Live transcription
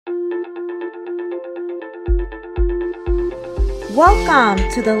Welcome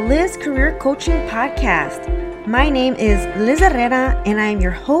to the Liz Career Coaching Podcast. My name is Liz Herrera and I am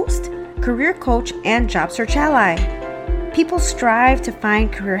your host, career coach, and job search ally. People strive to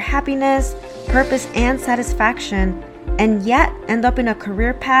find career happiness, purpose, and satisfaction, and yet end up in a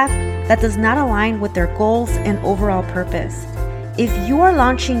career path that does not align with their goals and overall purpose. If you are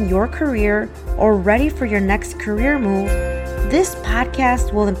launching your career or ready for your next career move, this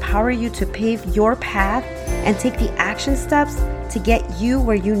podcast will empower you to pave your path and take the action steps to get you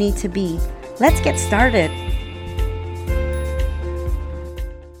where you need to be. Let's get started.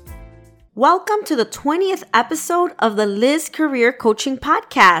 Welcome to the 20th episode of the Liz Career Coaching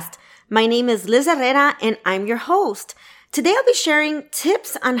Podcast. My name is Liz Herrera and I'm your host. Today I'll be sharing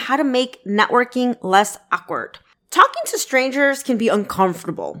tips on how to make networking less awkward. Talking to strangers can be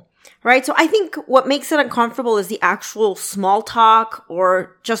uncomfortable, right? So I think what makes it uncomfortable is the actual small talk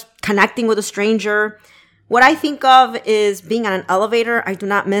or just connecting with a stranger. What I think of is being on an elevator. I do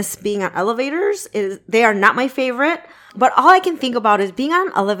not miss being on elevators. They are not my favorite. But all I can think about is being on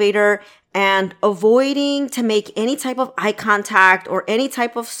an elevator and avoiding to make any type of eye contact or any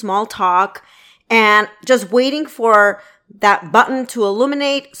type of small talk and just waiting for that button to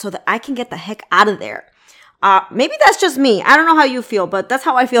illuminate so that I can get the heck out of there. Maybe that's just me. I don't know how you feel, but that's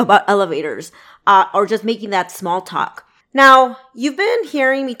how I feel about elevators or just making that small talk. Now, you've been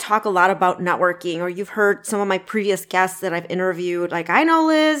hearing me talk a lot about networking, or you've heard some of my previous guests that I've interviewed. Like, I know,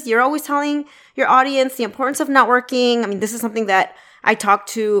 Liz, you're always telling your audience the importance of networking. I mean, this is something that I talk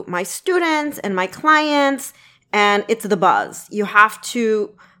to my students and my clients, and it's the buzz. You have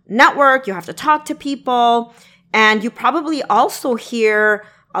to network, you have to talk to people, and you probably also hear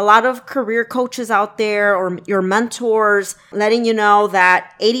a lot of career coaches out there or your mentors letting you know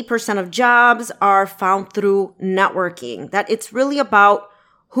that 80% of jobs are found through networking, that it's really about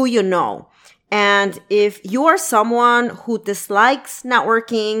who you know. And if you are someone who dislikes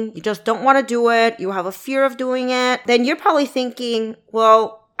networking, you just don't want to do it, you have a fear of doing it, then you're probably thinking,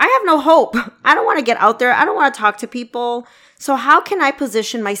 well, I have no hope. I don't want to get out there. I don't want to talk to people. So how can I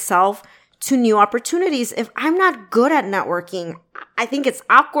position myself to new opportunities if I'm not good at networking? I think it's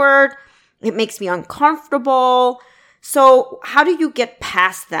awkward. It makes me uncomfortable. So how do you get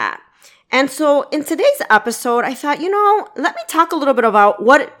past that? And so in today's episode, I thought, let me talk a little bit about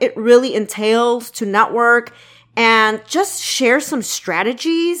what it really entails to network and just share some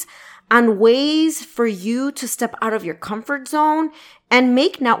strategies on ways for you to step out of your comfort zone and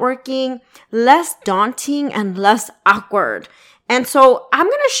make networking less daunting and less awkward. And so I'm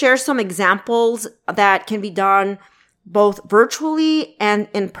going to share some examples that can be done both virtually and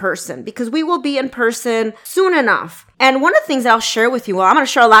in person, because we will be in person soon enough. And one of the things that I'll share with you, I'm going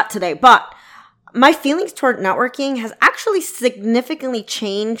to share a lot today, but my feelings toward networking has actually significantly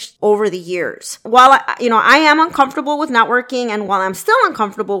changed over the years. While I am uncomfortable with networking, and while I'm still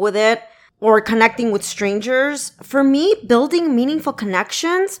uncomfortable with it or connecting with strangers, for me, building meaningful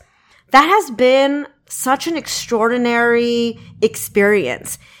connections, that has been such an extraordinary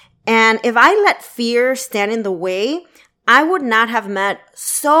experience. And if I let fear stand in the way, I would not have met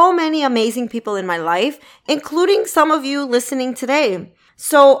so many amazing people in my life, including some of you listening today.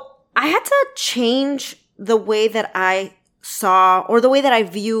 So I had to change the way that I saw or the way that I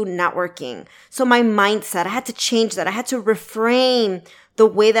view networking. So my mindset, I had to change that. I had to reframe the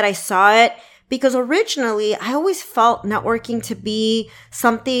way that I saw it, because originally I always felt networking to be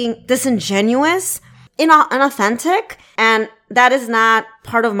something disingenuous, inauthentic, and that is not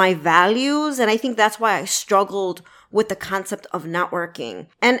part of my values. And I think that's why I struggled with the concept of networking.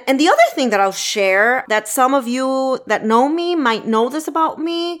 And the other thing that I'll share, that some of you that know me might know this about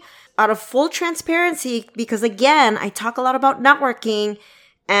me, out of full transparency, because again, I talk a lot about networking,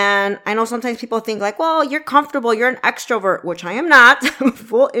 and I know sometimes people think like, well, you're comfortable, you're an extrovert, which I am not, I'm a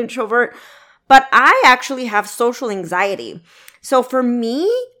full introvert, but I actually have social anxiety. So for me,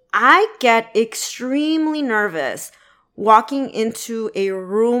 I get extremely nervous walking into a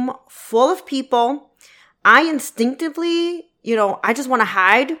room full of people. I instinctively, I just want to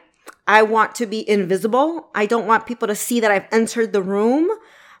hide. I want to be invisible. I don't want people to see that I've entered the room.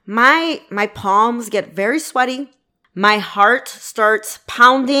 My palms get very sweaty. My heart starts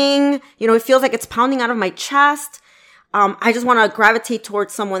pounding. It feels like it's pounding out of my chest. I just want to gravitate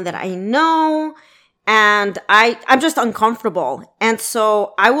towards someone that I know. And I'm just uncomfortable. And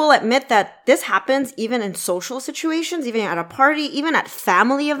so I will admit that this happens even in social situations, even at a party, even at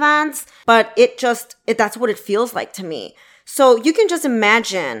family events, but that's what it feels like to me. So you can just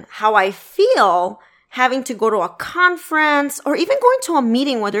imagine how I feel having to go to a conference or even going to a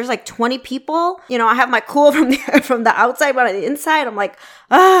meeting where there's like 20 people. I have my cool from the outside, but on the inside, I'm like,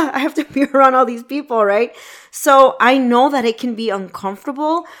 I have to be around all these people, right? So I know that it can be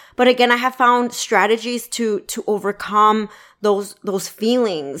uncomfortable, but again, I have found strategies to overcome those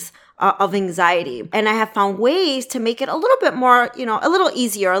feelings of anxiety. And I have found ways to make it a little bit more, a little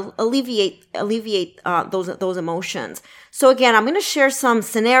easier, alleviate those emotions. So again, I'm going to share some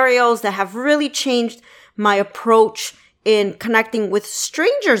scenarios that have really changed my approach in connecting with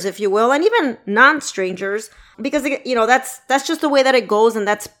strangers, if you will, and even non-strangers, because, that's just the way that it goes. And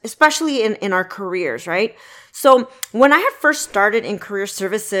that's especially in our careers, right? So when I had first started in career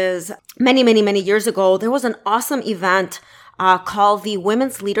services many, many, many years ago, there was an awesome event called the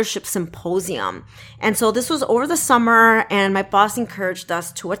Women's Leadership Symposium. And so this was over the summer and my boss encouraged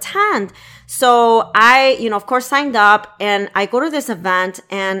us to attend. So I, of course signed up and I go to this event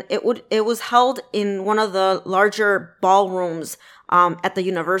and it was held in one of the larger ballrooms, at the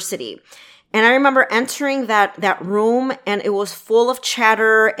university. And I remember entering that room and it was full of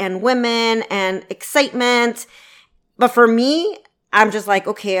chatter and women and excitement. But for me, I'm just like,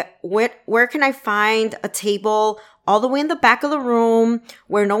 okay, where can I find a table all the way in the back of the room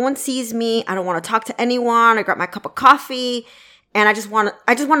where no one sees me? I don't want to talk to anyone. I grab my cup of coffee and I just want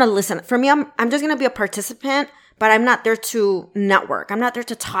to listen. For me, I'm just going to be a participant, but I'm not there to network. I'm not there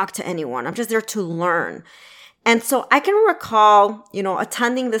to talk to anyone. I'm just there to learn. And so I can recall,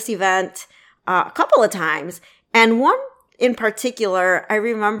 attending this event a couple of times. And one in particular, I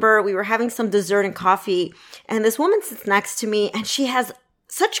remember we were having some dessert and coffee and this woman sits next to me and she has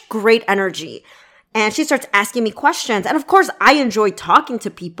such great energy. And she starts asking me questions. And of course, I enjoy talking to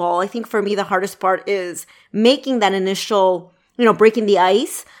people. I think for me, the hardest part is making that initial, breaking the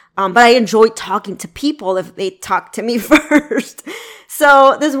ice. But I enjoy talking to people if they talk to me first.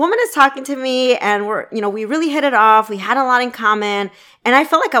 So this woman is talking to me and we really hit it off. We had a lot in common and I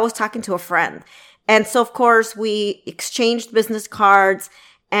felt like I was talking to a friend. And so of course we exchanged business cards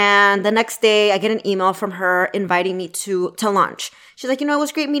and the next day I get an email from her inviting me to lunch. She's like, it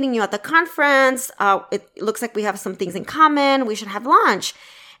was great meeting you at the conference. It looks like we have some things in common. We should have lunch.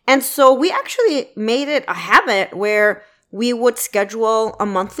 And so we actually made it a habit where we would schedule a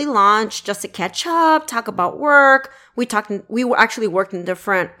monthly lunch just to catch up, talk about work. We were actually worked in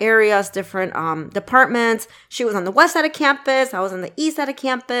different areas, different departments. She was on the west side of campus. I was on the east side of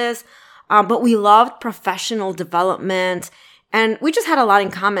campus. But we loved professional development and we just had a lot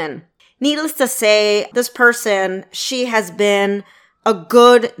in common. Needless to say, this person, she has been a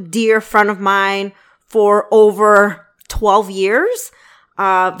good, dear friend of mine for over 12 years.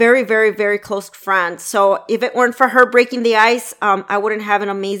 Very, very, very close friend. So if it weren't for her breaking the ice, I wouldn't have an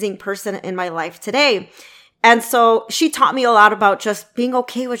amazing person in my life today. And so she taught me a lot about just being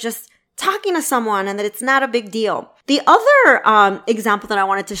okay with just talking to someone and that it's not a big deal. The other example that I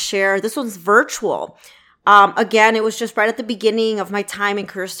wanted to share, this one's virtual. Again, it was just right at the beginning of my time in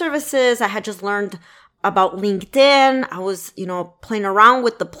career services. I had just learned about LinkedIn. I was, playing around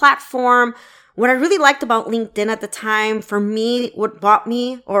with the platform. What I really liked about LinkedIn at the time, for me, what bought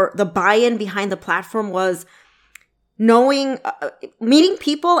me or the buy-in behind the platform was knowing, meeting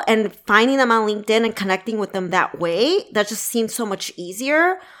people and finding them on LinkedIn and connecting with them that way. That just seemed so much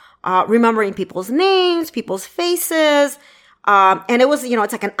easier. Remembering people's names, people's faces. And it was,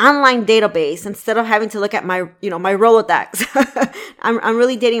 it's like an online database instead of having to look at my, my Rolodex. I'm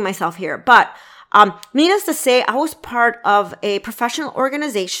really dating myself here, but needless to say, I was part of a professional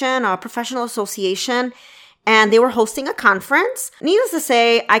organization, a professional association, and they were hosting a conference. Needless to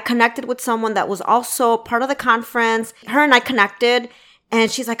say, I connected with someone that was also part of the conference. Her and I connected, and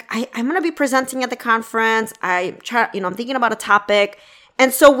she's like, I'm going to be presenting at the conference. I'm thinking about a topic.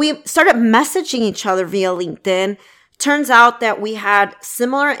 And so we started messaging each other via LinkedIn. Turns out that we had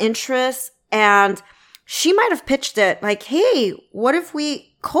similar interests, and she might have pitched it like, hey, what if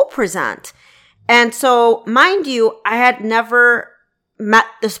we co-present? And so, mind you, I had never met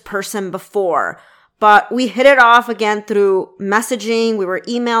this person before, but we hit it off again through messaging. We were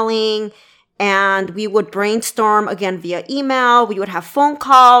emailing and we would brainstorm again via email. We would have phone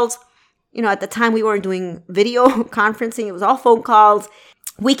calls. At the time we weren't doing video conferencing. It was all phone calls.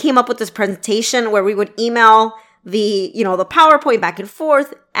 We came up with this presentation where we would email the PowerPoint back and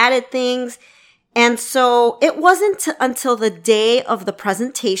forth, added things. And so it wasn't until the day of the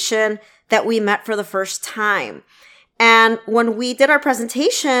presentation that we met for the first time. And when we did our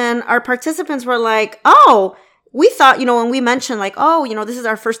presentation, our participants were like, oh, we thought, when we mentioned like, oh, this is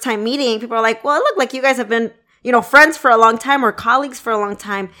our first time meeting, people are like, well, it looked like you guys have been friends for a long time or colleagues for a long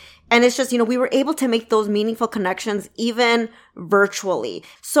time. And it's just, we were able to make those meaningful connections even virtually.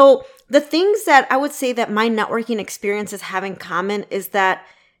 So the things that I would say that my networking experiences have in common is that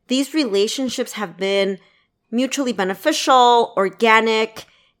these relationships have been mutually beneficial, organic,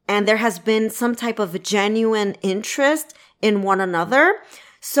 and there has been some type of genuine interest in one another.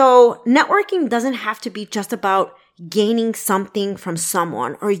 So networking doesn't have to be just about gaining something from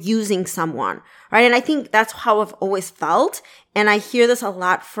someone or using someone, right? And I think that's how I've always felt. And I hear this a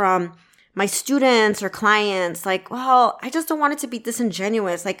lot from my students or clients, like, well, I just don't want it to be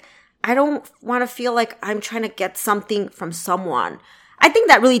disingenuous. Like, I don't want to feel like I'm trying to get something from someone. I think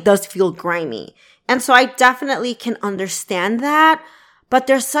that really does feel grimy. And so I definitely can understand that. But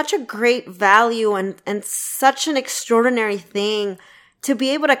there's such a great value and such an extraordinary thing to be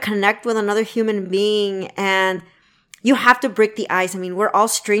able to connect with another human being. And you have to break the ice. I mean, we're all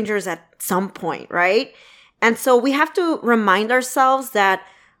strangers at some point, right? And so we have to remind ourselves that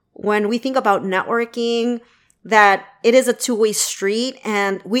when we think about networking, that it is a two-way street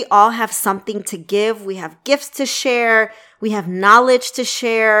and we all have something to give. We have gifts to share. We have knowledge to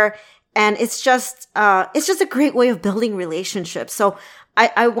share. And it's just a great way of building relationships. So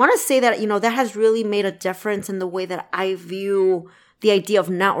I want to say that, that has really made a difference in the way that I view the idea of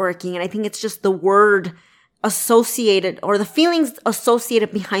networking. And I think it's just the word associated or the feelings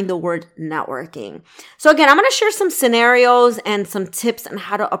associated behind the word networking. So again, I'm going to share some scenarios and some tips on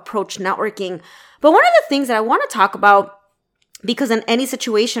how to approach networking. But one of the things that I want to talk about, because in any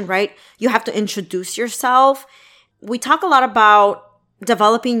situation, right, you have to introduce yourself. We talk a lot about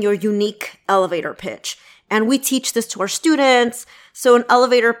developing your unique elevator pitch. And we teach this to our students. So an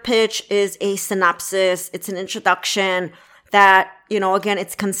elevator pitch is a synopsis. It's an introduction that, again,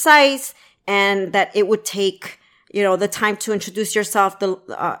 it's concise and that it would take, the time to introduce yourself,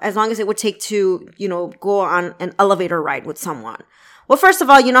 as long as it would take to, go on an elevator ride with someone. Well, first of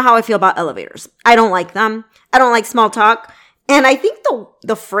all, you know how I feel about elevators. I don't like them. I don't like small talk. And I think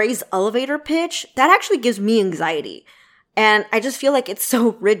the phrase elevator pitch, that actually gives me anxiety. And I just feel like it's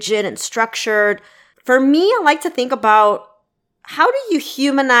so rigid and structured. For me, I like to think about how do you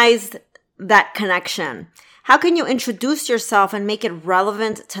humanize that connection? How can you introduce yourself and make it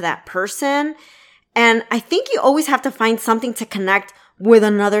relevant to that person? And I think you always have to find something to connect with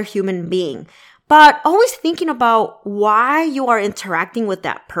another human being, but always thinking about why you are interacting with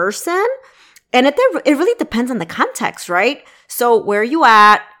that person. And it really depends on the context, right? So where are you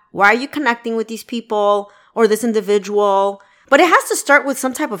at? Why are you connecting with these people or this individual? But it has to start with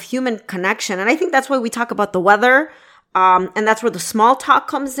some type of human connection. And I think that's why we talk about the weather. And that's where the small talk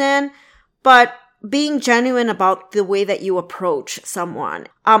comes in. But being genuine about the way that you approach someone.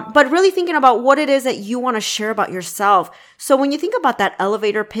 But really thinking about what it is that you want to share about yourself. So when you think about that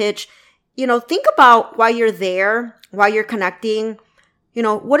elevator pitch, think about why you're there, why you're connecting.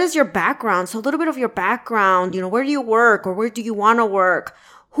 What is your background? So a little bit of your background, where do you work or where do you want to work?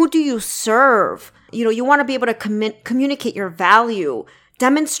 Who do you serve? You want to be able to communicate your value,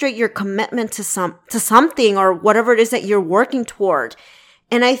 demonstrate your commitment to something or whatever it is that you're working toward.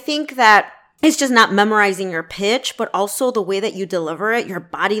 And I think that it's just not memorizing your pitch, but also the way that you deliver it, your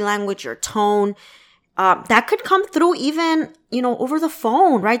body language, your tone. That could come through even, over the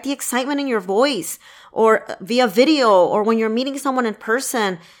phone, right? The excitement in your voice or via video or when you're meeting someone in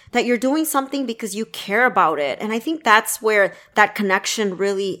person, that you're doing something because you care about it. And I think that's where that connection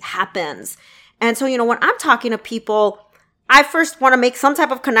really happens. And so, when I'm talking to people, I first want to make some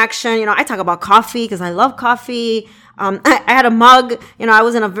type of connection. I talk about coffee because I love coffee. I had a mug, I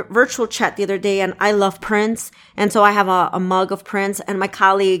was in a virtual chat the other day and I love Prince. And so I have a mug of Prince and my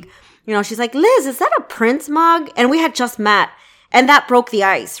colleague, she's like, Liz, is that a Prince mug? And we had just met and that broke the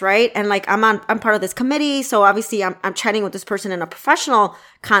ice, right? And like, I'm part of this committee. So obviously I'm chatting with this person in a professional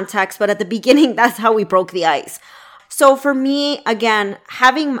context, but at the beginning, that's how we broke the ice. So for me, again,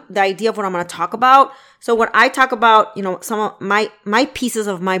 having the idea of what I'm going to talk about. So when I talk about, some of my pieces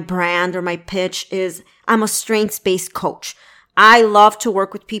of my brand or my pitch is I'm a strengths-based coach. I love to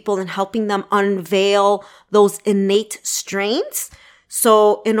work with people and helping them unveil those innate strengths.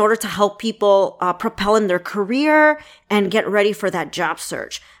 So in order to help people propel in their career and get ready for that job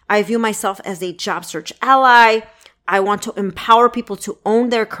search, I view myself as a job search ally. I want to empower people to own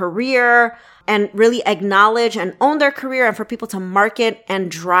their career and really acknowledge and own their career and for people to market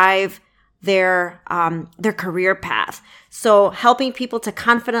and drive their career path. So helping people to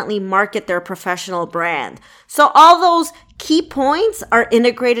confidently market their professional brand. So all those key points are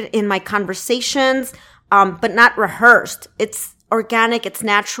integrated in my conversations, but not rehearsed. It's organic, it's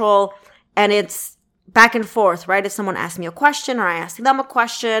natural, and it's back and forth, right? If someone asks me a question or I ask them a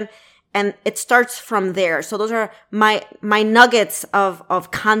question, And it starts from there. So those are my nuggets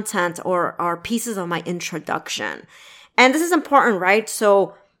of content or pieces of my introduction. And this is important, right?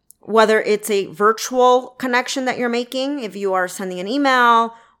 So whether it's a virtual connection that you're making, if you are sending an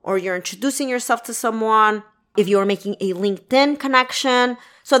email or you're introducing yourself to someone, if you are making a LinkedIn connection.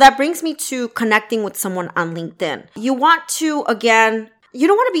 So that brings me to connecting with someone on LinkedIn. You want to, again, you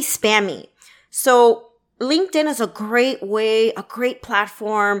don't want to be spammy. So LinkedIn is a great way, a great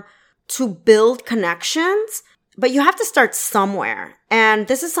platform to build connections, but you have to start somewhere. And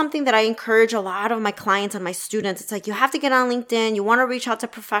this is something that I encourage a lot of my clients and my students. It's like, you have to get on LinkedIn. You want to reach out to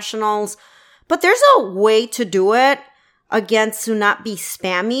professionals, but there's a way to do it, again, to not be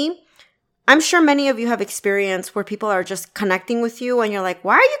spammy. I'm sure many of you have experienced where people are just connecting with you and you're like,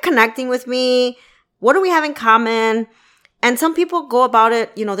 why are you connecting with me? What do we have in common? And some people go about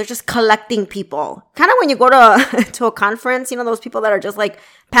it, they're just collecting people. Kind of when you go to a conference, those people that are just like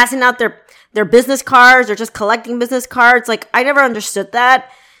passing out their business cards or just collecting business cards. Like, I never understood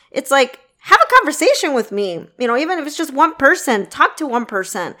that. It's like, have a conversation with me. Even if it's just one person, talk to one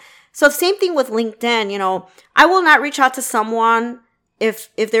person. So same thing with LinkedIn. I will not reach out to someone if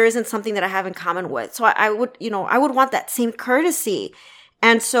there isn't something that I have in common with. So I would want that same courtesy.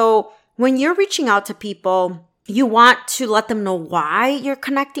 And so when you're reaching out to people, you want to let them know why you're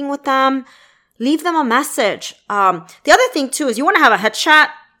connecting with them. Leave them a message. The other thing too is you want to have a headshot.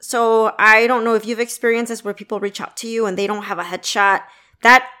 So I don't know if you've experienced this where people reach out to you and they don't have a headshot.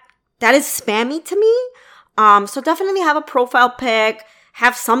 That is spammy to me. So definitely have a profile pic.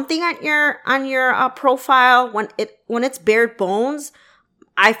 Have something on your profile when it's bare bones.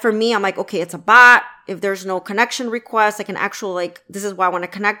 I'm like, okay, it's a bot. If there's no connection request, like an actual, this is why I want to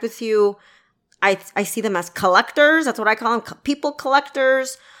connect with you. I see them as collectors. That's what I call them, people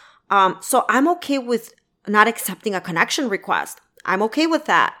collectors. So I'm okay with not accepting a connection request. I'm okay with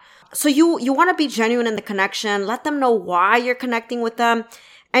that. So you want to be genuine in the connection. Let them know why you're connecting with them.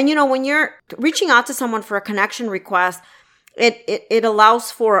 And when you're reaching out to someone for a connection request, it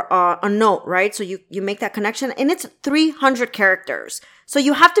allows for a note, right? So you make that connection and it's 300 characters. So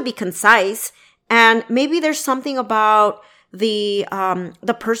you have to be concise, and maybe there's something about the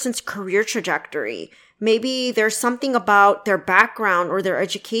person's career trajectory. Maybe there's something about their background or their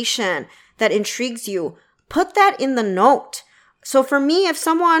education that intrigues you. Put that in the note. So for me, if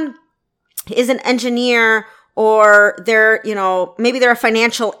someone is an engineer or they're, maybe they're a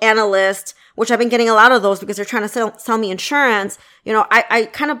financial analyst, which I've been getting a lot of those because they're trying to sell me insurance, I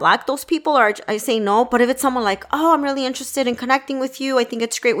kind of block those people or I say no. But if it's someone like, oh, I'm really interested in connecting with you. I think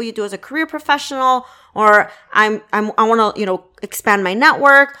it's great what you do as a career professional, or I want to, expand my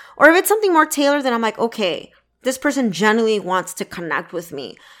network. Or if it's something more tailored, then I'm like, okay, this person genuinely wants to connect with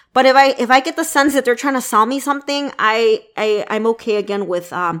me. But if I get the sense that they're trying to sell me something, I'm okay again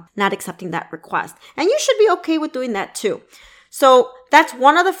with not accepting that request. And you should be okay with doing that too. So that's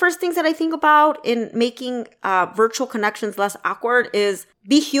one of the first things that I think about in making virtual connections less awkward is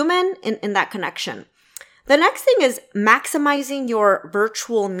be human in that connection. The next thing is maximizing your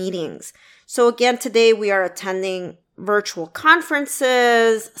virtual meetings. So again, today we are attending virtual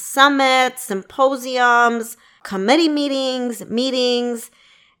conferences, summits, symposiums, committee meetings.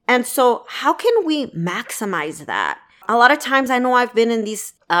 And so how can we maximize that? A lot of times I know I've been in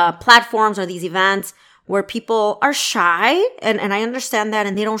these platforms or these events where people are shy, and I understand that,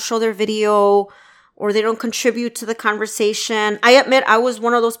 and they don't show their video or they don't contribute to the conversation. I admit I was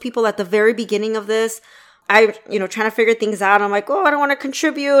one of those people at the very beginning of this. I, trying to figure things out. I'm like, oh, I don't want to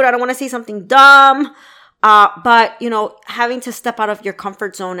contribute. I don't want to say something dumb. But, having to step out of your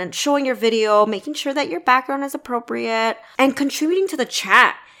comfort zone and showing your video, making sure that your background is appropriate, and contributing to the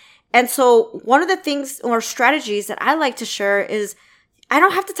chat. And so one of the things or strategies that I like to share is I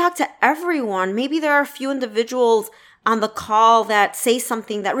don't have to talk to everyone. Maybe there are a few individuals on the call that say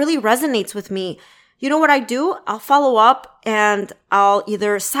something that really resonates with me. You know what I do? I'll follow up and I'll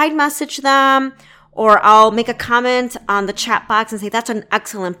either side message them or I'll make a comment on the chat box and say, that's an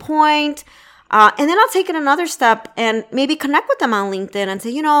excellent point. And then I'll take it another step and maybe connect with them on LinkedIn and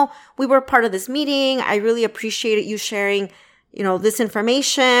say, we were part of this meeting. I really appreciated you sharing, this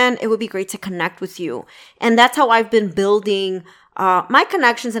information. It would be great to connect with you. And that's how I've been building my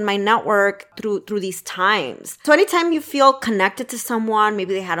connections and my network through these times. So anytime you feel connected to someone,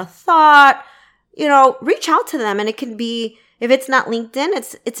 maybe they had a thought, reach out to them. And it can be, if it's not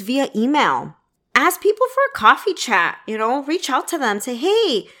LinkedIn, it's via email. Ask people for a coffee chat, reach out to them, say,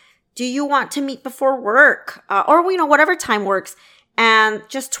 hey, do you want to meet before work? Or whatever time works. And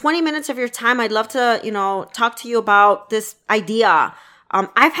just 20 minutes of your time, I'd love to, talk to you about this idea.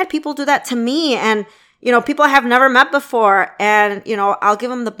 I've had people do that to me, and People I have never met before, and, I'll give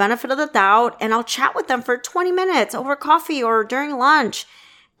them the benefit of the doubt, and I'll chat with them for 20 minutes over coffee or during lunch.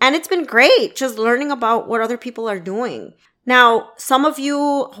 And it's been great just learning about what other people are doing. Now, some of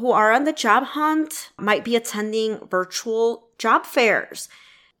you who are on the job hunt might be attending virtual job fairs.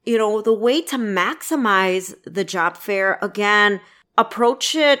 The way to maximize the job fair, again,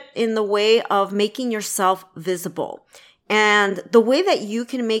 approach it in the way of making yourself visible. And the way that you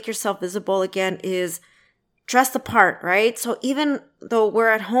can make yourself visible, again, is dress the part, right? So even though we're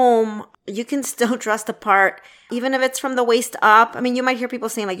at home, you can still dress the part, even if it's from the waist up. You might hear people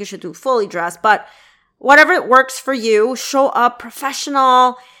saying like you should do fully dressed, but whatever works for you, show up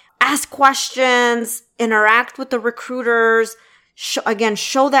professional, ask questions, interact with the recruiters,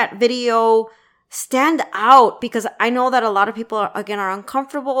 show that video, stand out, because I know that a lot of people are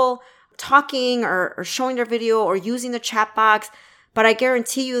uncomfortable talking or showing their video or using the chat box. But I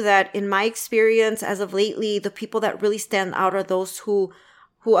guarantee you that in my experience as of lately, the people that really stand out are those who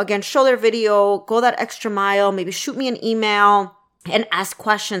again, show their video, go that extra mile, maybe shoot me an email and ask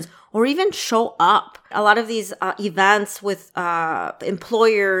questions, or even show up. A lot of these events with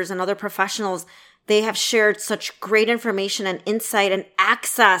employers and other professionals, they have shared such great information and insight and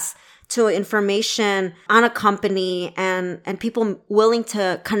access to information on a company and people willing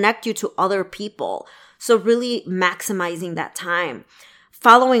to connect you to other people. So really maximizing that time.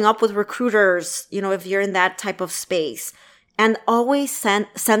 Following up with recruiters, if you're in that type of space. And always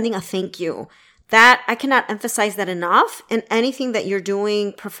sending a thank you. That, I cannot emphasize that enough. In anything that you're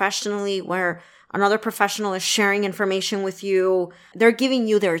doing professionally where another professional is sharing information with you, they're giving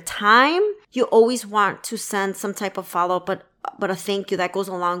you their time, you always want to send some type of follow-up, but a thank you that goes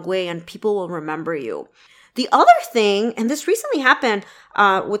a long way and people will remember you. The other thing, and this recently happened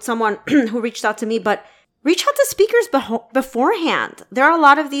with someone who reached out to me, but reach out to speakers beforehand. There are a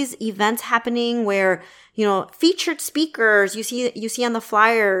lot of these events happening where, featured speakers you see on the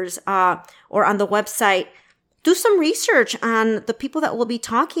flyers or on the website. Do some research on the people that will be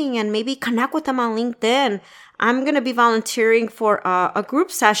talking and maybe connect with them on LinkedIn. I'm going to be volunteering for a group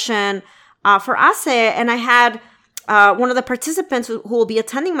session for ASE, and I had one of the participants who will be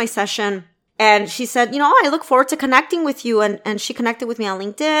attending my session. And she said, I look forward to connecting with you. And she connected with me on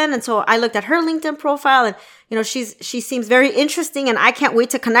LinkedIn. And so I looked at her LinkedIn profile and, she seems very interesting and I can't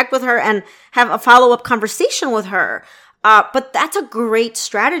wait to connect with her and have a follow-up conversation with her. But that's a great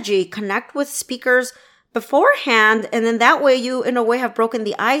strategy. Connect with speakers beforehand. And then that way you, in a way, have broken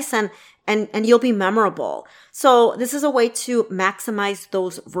the ice and you'll be memorable. So this is a way to maximize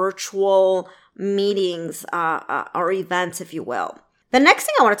those virtual meetings, or events, if you will. The next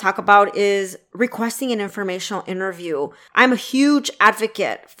thing I want to talk about is requesting an informational interview. I'm a huge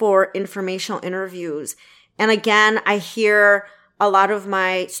advocate for informational interviews. And again, I hear a lot of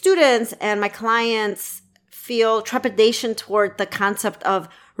my students and my clients feel trepidation toward the concept of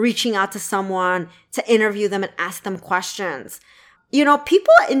reaching out to someone to interview them and ask them questions.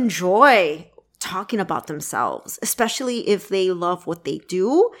 People enjoy talking about themselves, especially if they love what they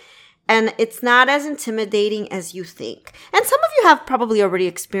do. And it's not as intimidating as you think. And some of you have probably already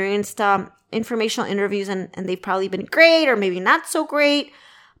experienced informational interviews and they've probably been great or maybe not so great.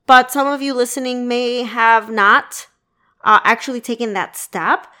 But some of you listening may have not actually taken that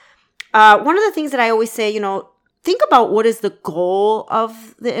step. One of the things that I always say, think about what is the goal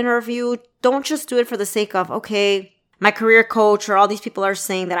of the interview. Don't just do it for the sake of, okay, my career coach or all these people are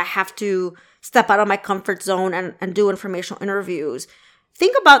saying that I have to step out of my comfort zone and do informational interviews.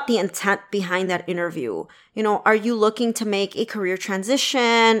 Think about the intent behind that interview. Are you looking to make a career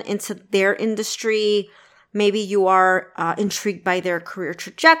transition into their industry? Maybe you are intrigued by their career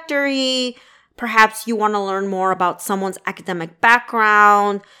trajectory. Perhaps you want to learn more about someone's academic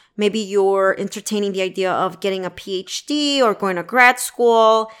background. Maybe you're entertaining the idea of getting a PhD or going to grad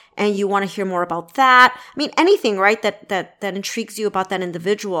school and you want to hear more about that. Anything, right? That intrigues you about that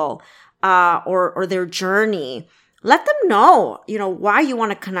individual, or their journey. Let them know, why you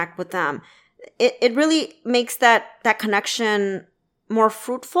want to connect with them. It really makes that connection more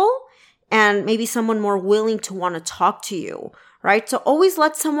fruitful and maybe someone more willing to want to talk to you, right? So always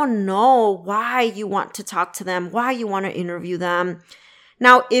let someone know why you want to talk to them, why you want to interview them.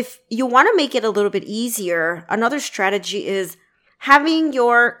 Now, if you want to make it a little bit easier, another strategy is having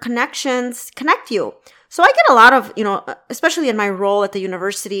your connections connect you. So I get a lot of, especially in my role at the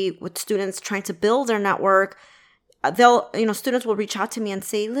university with students trying to build their network, students will reach out to me and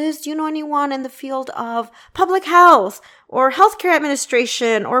say, Liz, do you know anyone in the field of public health or healthcare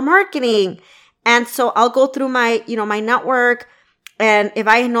administration or marketing? And so I'll go through my network. And if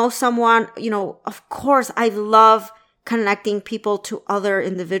I know someone, of course, I love connecting people to other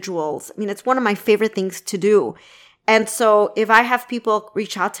individuals. I mean, it's one of my favorite things to do. And so if I have people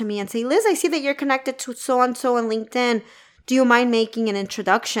reach out to me and say, Liz, I see that you're connected to so-and-so on LinkedIn. Do you mind making an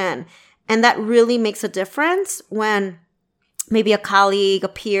introduction? And that really makes a difference when maybe a colleague, a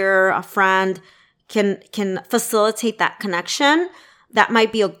peer, a friend can facilitate that connection. That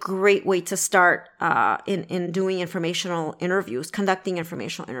might be a great way to start in doing informational interviews, conducting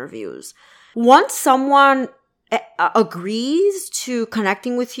informational interviews. Once someone agrees to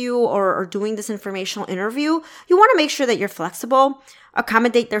connecting with you or doing this informational interview, you want to make sure that you're flexible,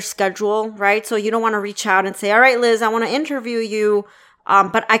 accommodate their schedule, right? So you don't want to reach out and say, all right, Liz, I want to interview you,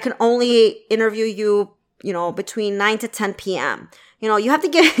 but I can only interview you, between 9 to 10 p.m. You have to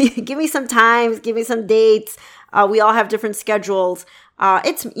give me some times, give me some dates. We all have different schedules.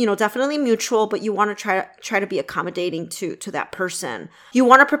 It's, definitely mutual, but you want to try to be accommodating to that person. You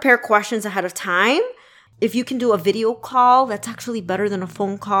want to prepare questions ahead of time. If you can do a video call, that's actually better than a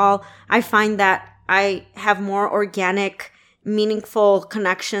phone call. I find that I have more organic, meaningful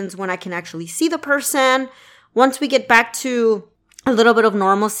connections when I can actually see the person. Once we get back to a little bit of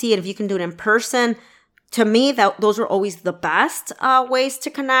normalcy, and if you can do it in person, to me, those are always the best ways to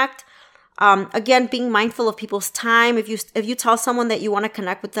connect. Again, being mindful of people's time. If you tell someone that you want to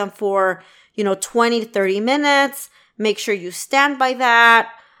connect with them for, 20 to 30 minutes, make sure you stand by that.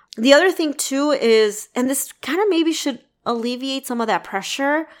 The other thing too is, and this kind of maybe should alleviate some of that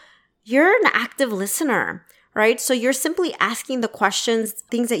pressure, you're an active listener, right? So you're simply asking the questions,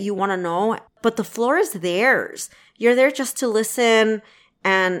 things that you want to know, but the floor is theirs. You're there just to listen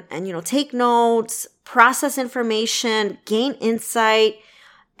and take notes, process information, gain insight,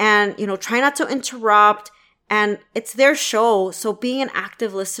 and, try not to interrupt. And it's their show. So being an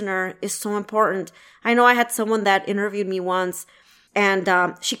active listener is so important. I know I had someone that interviewed me once,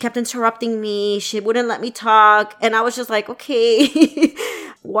 and she kept interrupting me. She wouldn't let me talk. And I was just like, okay,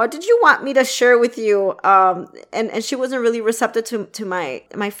 what did you want me to share with you? And she wasn't really receptive to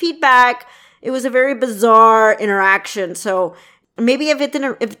my feedback. It was a very bizarre interaction. So maybe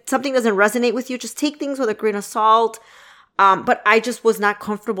if something doesn't resonate with you, just take things with a grain of salt. But I just was not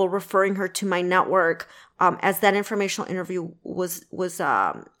comfortable referring her to my network, as that informational interview was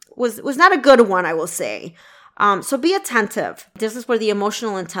not a good one, I will say. So be attentive. This is where the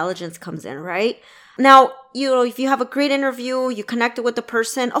emotional intelligence comes in, right? Now, if you have a great interview, you connected with the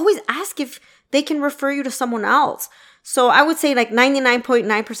person, always ask if they can refer you to someone else. So I would say like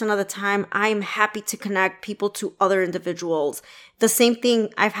 99.9% of the time, I'm happy to connect people to other individuals. The same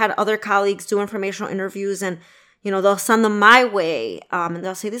thing, I've had other colleagues do informational interviews, and they'll send them my way, and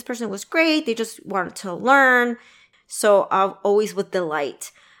they'll say, this person was great. They just wanted to learn. So always with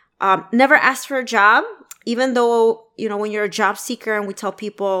delight. Never ask for a job, even though, when you're a job seeker and we tell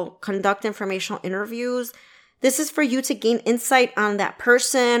people conduct informational interviews, this is for you to gain insight on that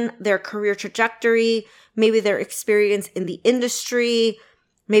person, their career trajectory, maybe their experience in the industry,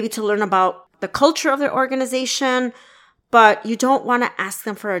 maybe to learn about the culture of their organization. But you don't want to ask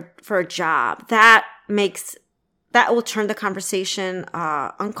them for a job. That will turn the conversation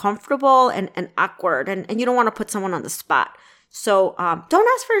uncomfortable and awkward, and you don't want to put someone on the spot. So don't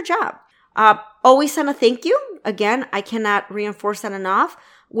ask for a job. Always send a thank you. Again, I cannot reinforce that enough.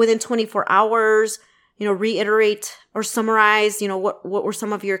 Within 24 hours, reiterate or summarize, what were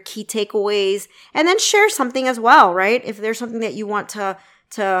some of your key takeaways, and then share something as well, right? If there's something that you want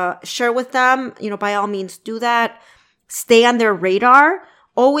to share with them, by all means do that. Stay on their radar.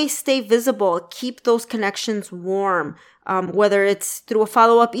 Always stay visible. Keep those connections warm, whether it's through a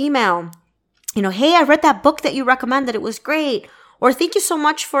follow-up email. Hey, I read that book that you recommended. It was great. Or thank you so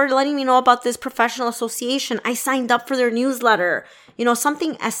much for letting me know about this professional association. I signed up for their newsletter.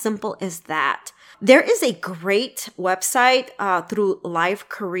 Something as simple as that. There is a great website through Live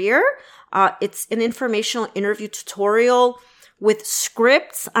Career. It's an informational interview tutorial with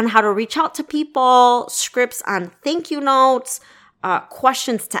scripts on how to reach out to people, scripts on thank you notes,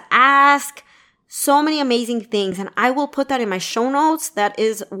 questions to ask, so many amazing things. And I will put that in my show notes. That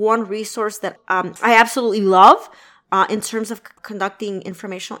is one resource that I absolutely love in terms of conducting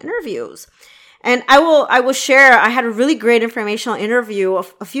informational interviews. And I will share, I had a really great informational interview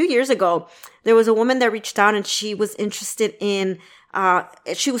a few years ago. There was a woman that reached out, and she was interested in,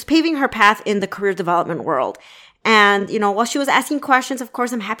 she was paving her path in the career development world. And, while she was asking questions, of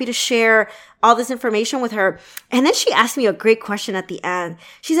course, I'm happy to share all this information with her. And then she asked me a great question at the end.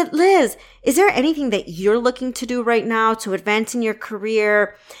 She said, Liz, is there anything that you're looking to do right now to advance in your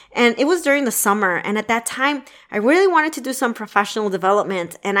career? And it was during the summer. And at that time, I really wanted to do some professional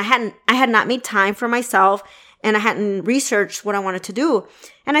development. And I had not made time for myself, and I hadn't researched what I wanted to do.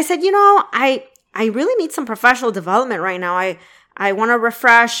 And I said, I really need some professional development right now. I want to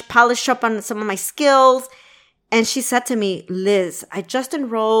refresh, polish up on some of my skills. And she said to me, Liz, I just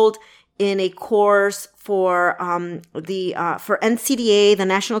enrolled in a course for for NCDA, the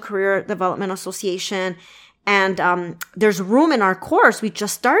National Career Development Association. And there's room in our course. We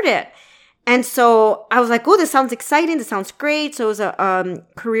just started. And so I was like, oh, this sounds exciting. This sounds great. So it was a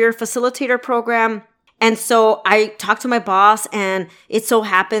career facilitator program. And so I talked to my boss, and it so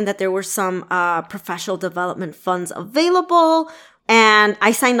happened that there were some professional development funds available. And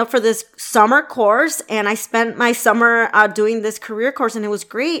I signed up for this summer course, and I spent my summer doing this career course, and it was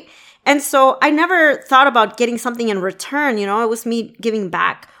great. And so I never thought about getting something in return. You know, it was me giving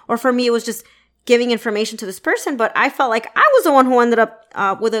back. Or for me, it was just giving information to this person, but I felt like I was the one who ended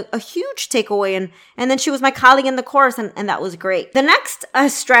up with a huge takeaway, and then she was my colleague in the course, and that was great. The next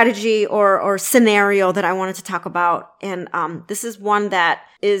strategy or scenario that I wanted to talk about, and this is one that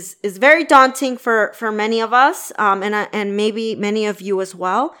is very daunting for many of us, and maybe many of you as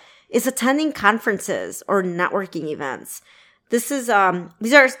well, is attending conferences or networking events. This is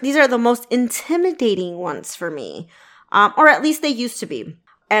these are the most intimidating ones for me, or at least they used to be,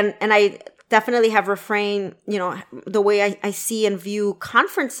 and I definitely have refrained, the way I see and view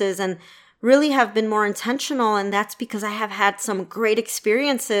conferences, and really have been more intentional. And that's because I have had some great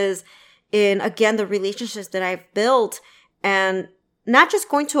experiences in, again, the relationships that I've built, and not just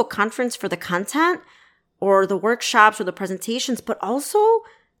going to a conference for the content or the workshops or the presentations, but also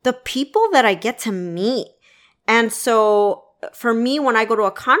the people that I get to meet. And so for me, when I go to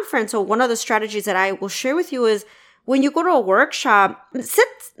a conference, so one of the strategies that I will share with you is, when you go to a workshop, sit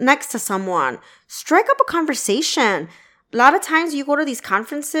next to someone, strike up a conversation. A lot of times you go to these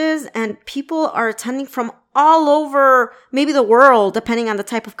conferences and people are attending from all over, maybe the world, depending on the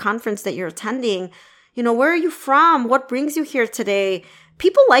type of conference that you're attending. Where are you from? What brings you here today?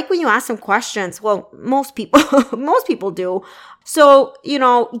 People like when you ask them questions. Well, most people do. So,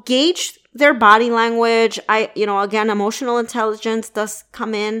 gauge their body language. Again, emotional intelligence does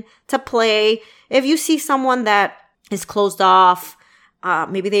come in to play. If you see someone that is closed off,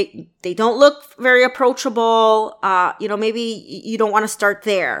 maybe they don't look very approachable, maybe you don't want to start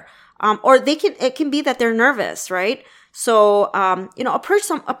there. Or it can be that they're nervous, right? So,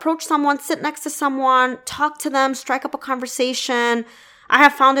 approach someone, sit next to someone, talk to them, strike up a conversation. I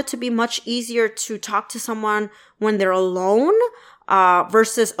have found it to be much easier to talk to someone when they're alone,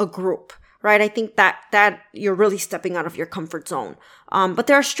 versus a group, right? I think that you're really stepping out of your comfort zone. But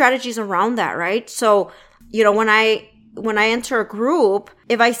there are strategies around that, right? So, when I enter a group,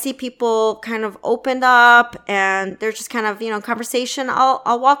 if I see people kind of opened up and they're just kind of, conversation,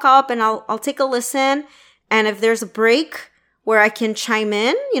 I'll walk up and I'll take a listen. And if there's a break where I can chime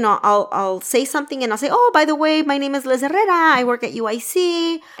in, I'll say something, and I'll say, oh, by the way, my name is Liz Herrera. I work at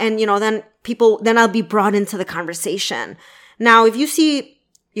UIC. And, then I'll be brought into the conversation. Now, if you see,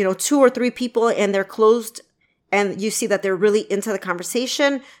 2 or 3 people and they're closed, and you see that they're really into the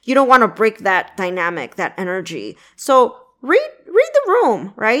conversation, you don't want to break that dynamic, that energy. So read the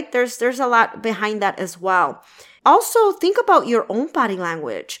room, right? There's a lot behind that as well. Also, think about your own body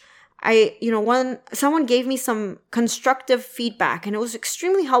language. Someone gave me some constructive feedback, and it was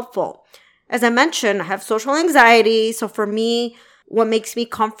extremely helpful. As I mentioned, I have social anxiety. So for me, what makes me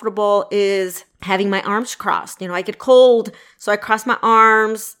comfortable is having my arms crossed. I get cold, so I cross my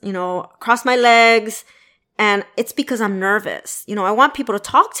arms, cross my legs. And it's because I'm nervous. I want people to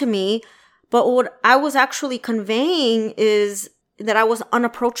talk to me, but what I was actually conveying is that I was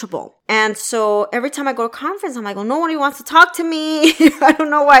unapproachable. And so every time I go to a conference, I'm like, well, nobody wants to talk to me. I don't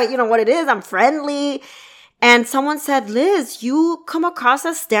know why, what it is. I'm friendly. And someone said, Liz, you come across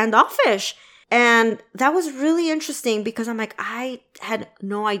as standoffish. And that was really interesting because I'm like, I had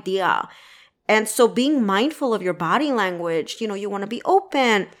no idea. And so being mindful of your body language, you want to be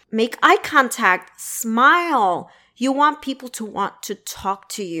open, make eye contact, smile. You want people to want to talk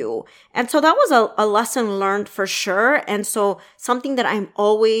to you. And so that was a lesson learned for sure. And so something that I'm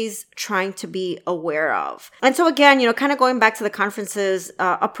always trying to be aware of. And so again, kind of going back to the conferences,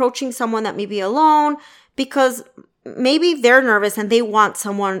 approaching someone that may be alone because maybe they're nervous and they want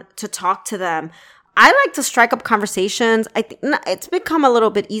someone to talk to them. I like to strike up conversations. I think it's become a little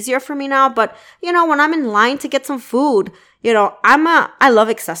bit easier for me now, but when I'm in line to get some food, I love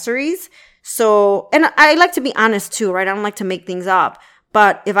accessories. So, and I like to be honest too, right? I don't like to make things up,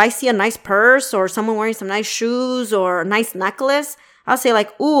 but if I see a nice purse or someone wearing some nice shoes or a nice necklace, I'll say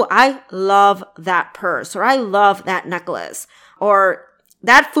like, ooh, I love that purse, or I love that necklace, or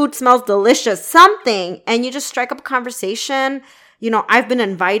that food smells delicious, something. And you just strike up a conversation. I've been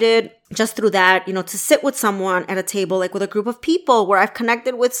invited just through that, to sit with someone at a table, like with a group of people where I've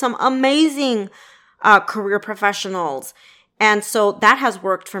connected with some amazing career professionals. And so that has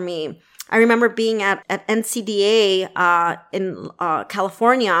worked for me. I remember being at NCDA in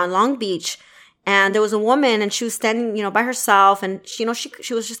California on Long Beach, and there was a woman, and she was standing, by herself, and she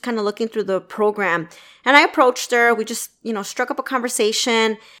was just kind of looking through the program. And I approached her. We just, struck up a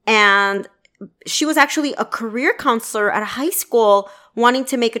conversation, and she was actually a career counselor at a high school wanting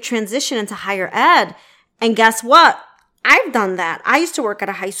to make a transition into higher ed. And guess what? I've done that. I used to work at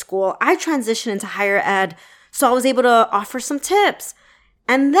a high school. I transitioned into higher ed. So I was able to offer some tips.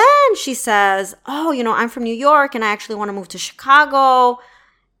 And then she says, oh, I'm from New York and I actually want to move to Chicago.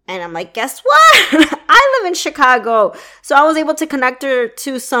 And I'm like, guess what? I live in Chicago. So I was able to connect her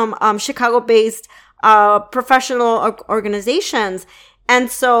to some Chicago-based professional organizations. And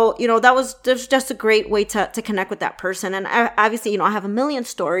so, that was just a great way to connect with that person. And obviously, I have a million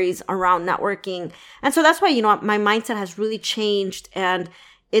stories around networking. And so that's why, my mindset has really changed. And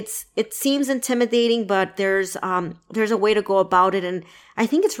it seems intimidating, but there's a way to go about it. And I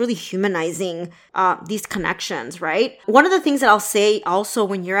think it's really humanizing these connections, right? One of the things that I'll say also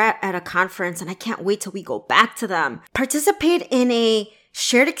when you're at a conference, and I can't wait till we go back to them, participate in a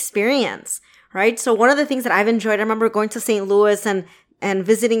shared experience, right? So one of the things that I've enjoyed, I remember going to St. Louis and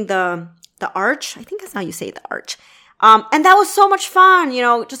visiting the Arch. I think that's how you say the Arch. And that was so much fun,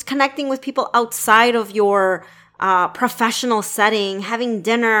 just connecting with people outside of your professional setting, having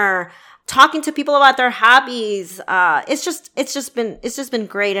dinner, talking to people about their hobbies. It's just been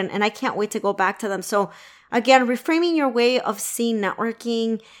great. And I can't wait to go back to them. So again, reframing your way of seeing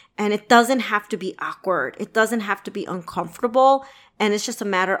networking, and it doesn't have to be awkward. It doesn't have to be uncomfortable. And it's just a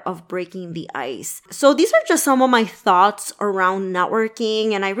matter of breaking the ice. So these are just some of my thoughts around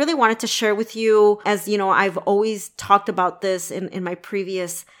networking. And I really wanted to share with you, as I've always talked about this in my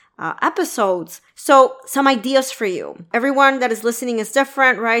previous episodes. So some ideas for you. Everyone that is listening is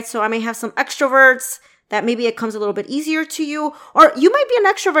different, right? So I may have some extroverts that maybe it comes a little bit easier to you, or you might be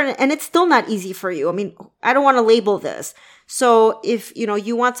an extrovert and it's still not easy for you. I mean, I don't want to label this. So if,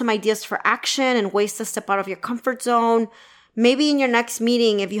 you want some ideas for action and ways to step out of your comfort zone, maybe in your next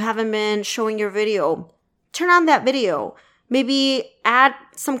meeting, if you haven't been showing your video, turn on that video. Maybe add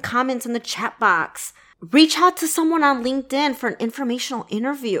some comments in the chat box. Reach out to someone on LinkedIn for an informational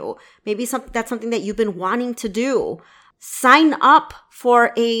interview. Maybe that's something that you've been wanting to do. Sign up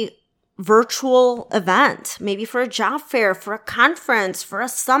for a virtual event, maybe for a job fair, for a conference, for a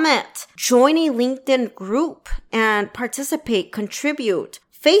summit. Join a LinkedIn group and participate, contribute.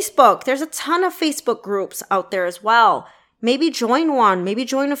 Facebook, there's a ton of Facebook groups out there as well. Maybe join one, maybe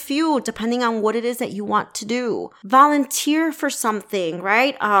join a few, depending on what it is that you want to do. Volunteer for something,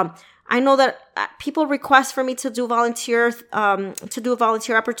 right? I know that people request for me to do volunteer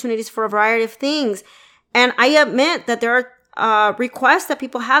opportunities for a variety of things. And I admit that there are requests that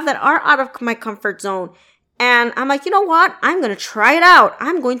people have that are out of my comfort zone. And I'm like, you know what? I'm going to try it out.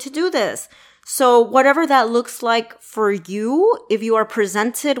 I'm going to do this. So whatever that looks like for you, if you are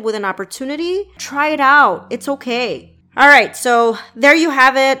presented with an opportunity, try it out. It's okay. All right, so there you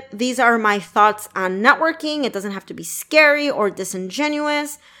have it. These are my thoughts on networking. It doesn't have to be scary or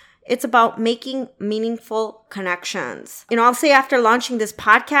disingenuous. It's about making meaningful connections. I'll say after launching this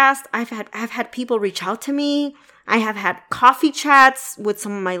podcast, I've had people reach out to me. I have had coffee chats with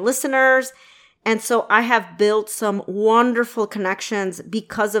some of my listeners. And so I have built some wonderful connections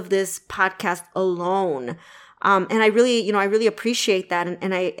because of this podcast alone. And I really appreciate that.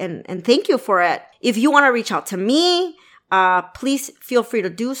 And thank you for it. If you want to reach out to me, please feel free to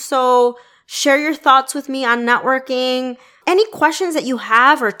do so. Share your thoughts with me on networking. Any questions that you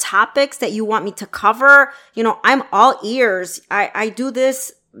have or topics that you want me to cover, I'm all ears. I do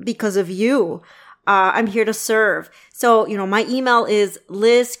this because of you. I'm here to serve. So, my email is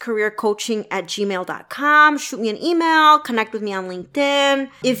lizcareercoaching@gmail.com. Shoot me an email, connect with me on LinkedIn.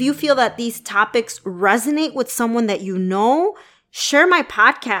 If you feel that these topics resonate with someone that you know, share my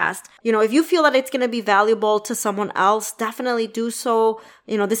podcast. If you feel that it's going to be valuable to someone else, definitely do so.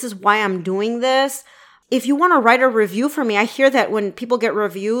 This is why I'm doing this. If you want to write a review for me, I hear that when people get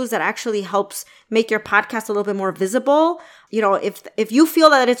reviews, that actually helps make your podcast a little bit more visible. If you feel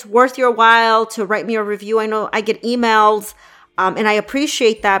that it's worth your while to write me a review, I know I get emails, and I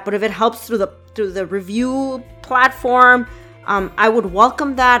appreciate that. But if it helps through the review platform, I would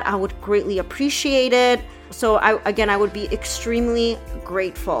welcome that. I would greatly appreciate it. So I would be extremely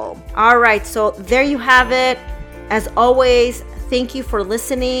grateful. All right, so there you have it. As always, thank you for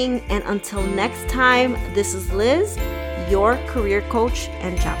listening. And until next time, this is Liz, your career coach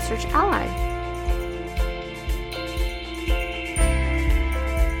and job search ally.